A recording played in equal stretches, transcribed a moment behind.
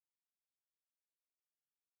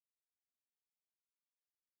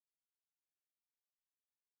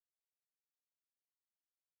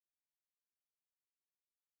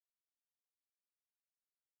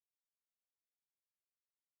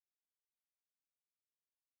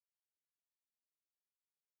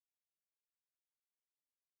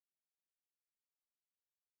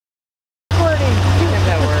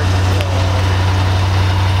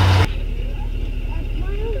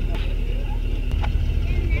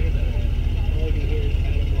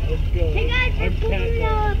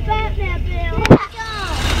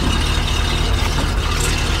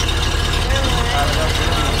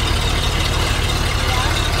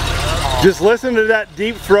Just listen to that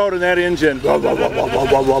deep throat in that engine. Blah, blah, blah, blah, blah,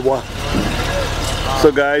 blah, blah, blah.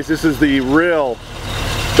 So guys, this is the real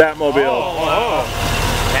Batmobile. Oh,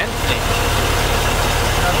 fancy.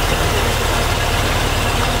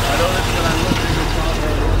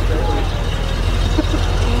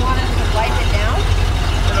 You want us to wipe it down?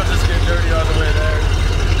 It'll just get dirty all the way there.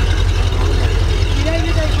 You know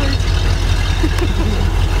you're like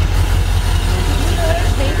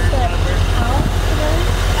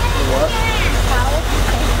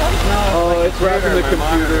Oh, it's wrapping the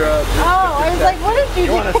computer up. Oh, I was like, what did you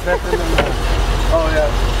do? Want to set them in there? Oh, yeah.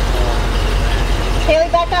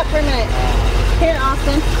 Haley, back up for a minute. Here,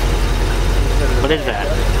 Austin. What is that?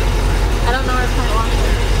 I don't know where it's going to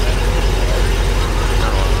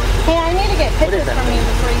Hey, I need to get pictures from you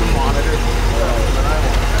before you monitor.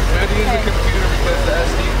 We had to use the computer because the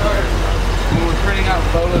SD card, when we're printing out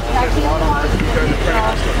photos, there's a lot on the SD card to print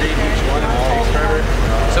out to read each one and takes forever.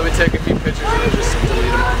 So we take a few pictures and then just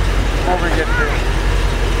delete them all before we get here.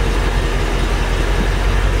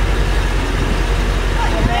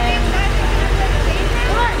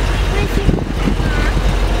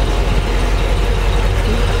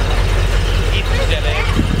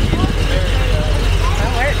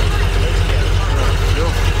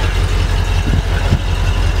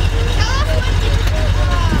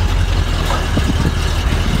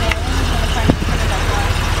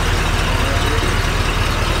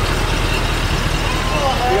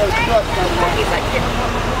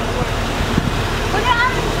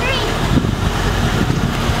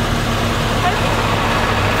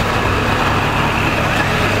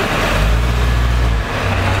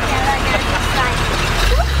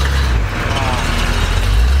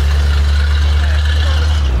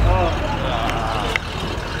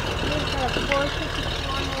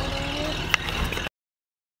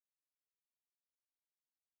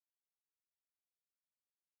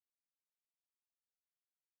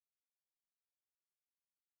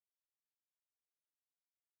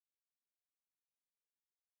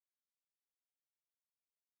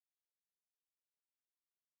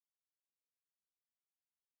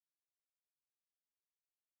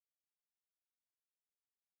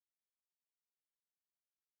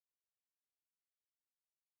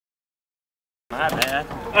 My bad.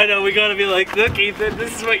 I know, we gotta be like, look Ethan,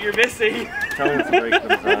 this is what you're missing. Tell me to break them,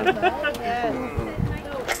 son.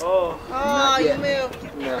 Oh. Oh, you moved.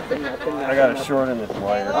 Nothing. I got a short in this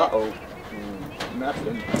wire. Uh-oh.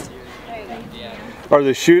 Nothing. Are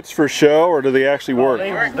the chutes for show or do they actually work?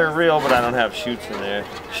 They're real, but I don't have chutes in there.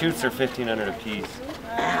 Chutes are $1,500 a piece,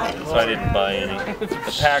 so I didn't buy any. The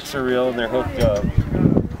packs are real and they're hooked up.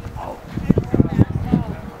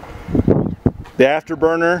 The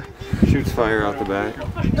afterburner? Shoots fire out the back.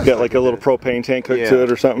 Got like a little propane tank hooked to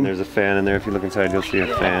it or something? There's a fan in there. If you look inside, you'll see a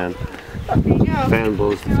fan. The fan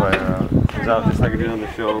blows the fire out. It's out just like I did on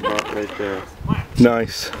the show, about right there.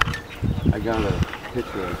 Nice. I got a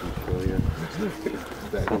picture I can show you.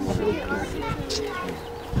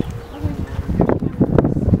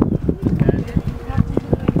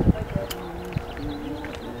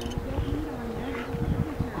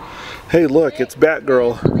 Hey look, it's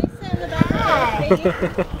Batgirl.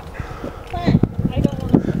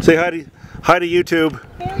 Say hi to YouTube.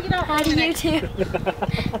 Hi to YouTube.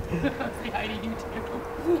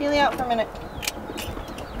 Haley out for a minute.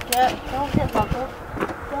 Yeah, don't get buckled.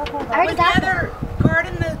 I already got another card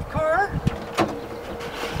in the car.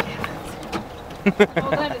 Oh,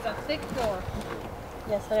 that is a thick door.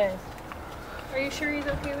 Yes, it is. Are you sure he's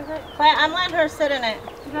okay with it? I'm letting her sit in it.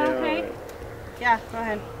 Is that okay? Yeah, go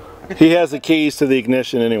ahead. He has the keys to the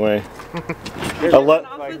ignition anyway. I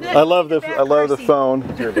love the phone.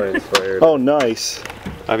 Oh, nice.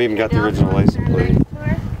 I've even got the original license plate.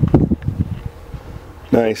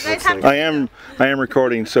 Nice. I am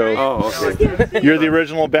recording, so okay. You're the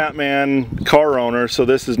original Batman car owner, so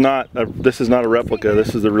this is not a replica.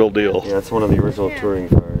 This is the real deal. Yeah, it's one of the original touring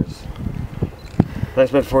cars. I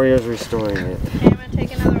spent 4 years restoring it. Okay, I'm gonna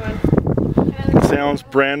take another one. Sounds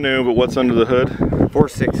brand new, but what's under the hood?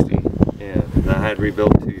 460. Yeah, I had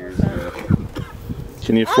rebuilt 2 years ago.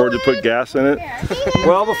 Can you afford to put gas in it?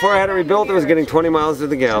 Well, before I had it rebuilt, it was getting 20 miles to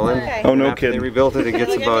the gallon. Oh, no After kidding. they rebuilt it, it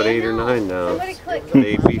gets about 8 or 9 now.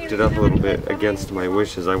 They beefed it up a little bit against my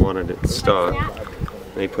wishes. I wanted it stock.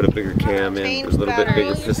 They put a bigger cam in. There's a little bit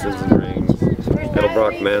bigger pistons and rings.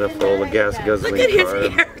 Edelbrock manifold, a gas guzzling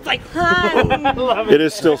carb. It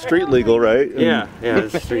is still street legal, right? Yeah,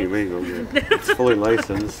 it's street legal. Yeah. It's fully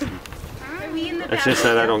licensed. It's just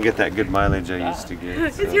that I don't get that good mileage I used to get.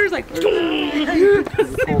 His ears like. Oh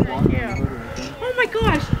my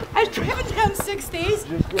gosh! I was driving down 6 days.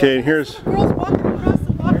 Okay, here's. Girls walking across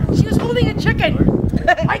the walk. She was holding a chicken.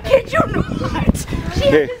 I kid you not. She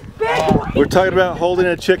Hey, has this big white. we're talking about holding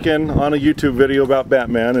a chicken on a YouTube video about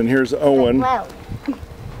Batman, and here's Owen.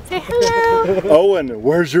 Say hello. Owen,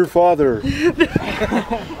 where's your father?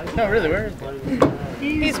 No, really, where is that?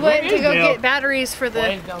 He's waiting to go get batteries for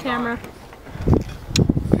the camera.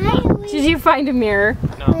 Did you find a mirror?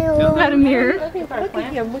 No. Not a mirror.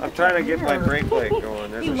 I'm trying to get my brake light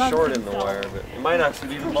going. There's a short in the wire, but it might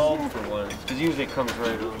actually be the bulb for once, because usually it comes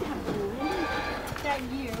right on. Is that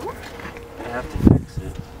you? I have to fix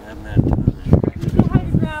it. I haven't had time. Say hi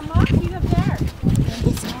to Grandma. He's up there.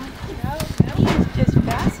 He's just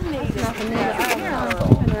fascinated. I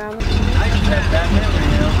just had Batman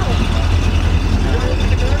right now.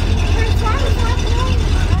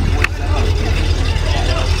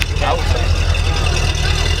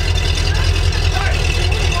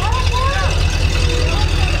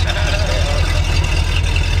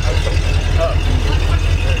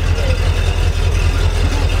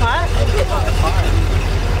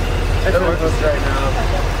 Right now.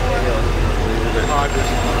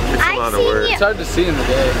 It's a lot of work. It's hard to see in the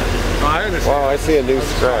day. I understand. Wow, I see a new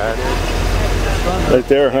scratch. Right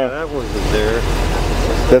there, Yeah, huh? that wasn't there.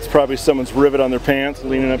 That's probably someone's rivet on their pants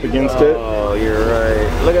leaning up against it. Oh, you're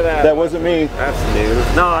right. Look at that. That wasn't me. That's new.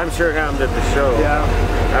 No, I'm sure it happened at the show. Yeah.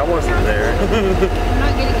 That wasn't there. I'm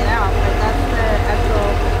not getting it out, but that's the actual.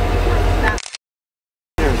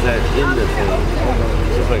 There's that in the thing.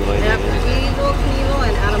 Just like my Yep, name. Knievel,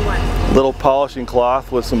 and Adam West. Little polishing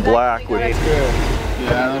cloth with some black. With Good. Yeah,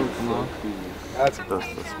 that would come off. That's good.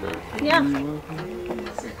 Yeah.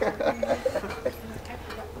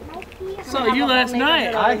 Saw you last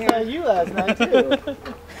night. I saw you last night too.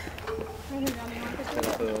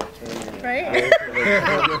 Right?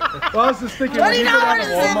 Well, I was just thinking. $20 in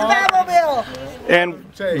the Batmobile.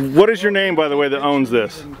 And what is your name, by the way, that owns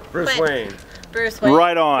this? Bruce Wayne. Bruce Wayne.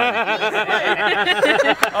 Right on. Oh,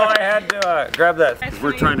 I had to grab that.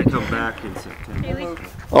 We're trying to come back in September.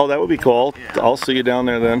 Oh, that would be cool. I'll see you down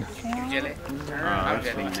there then. That's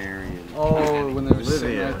from Marion. Oh, when they were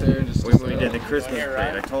sitting right there, just We did the Christmas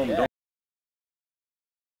parade. I told him don't.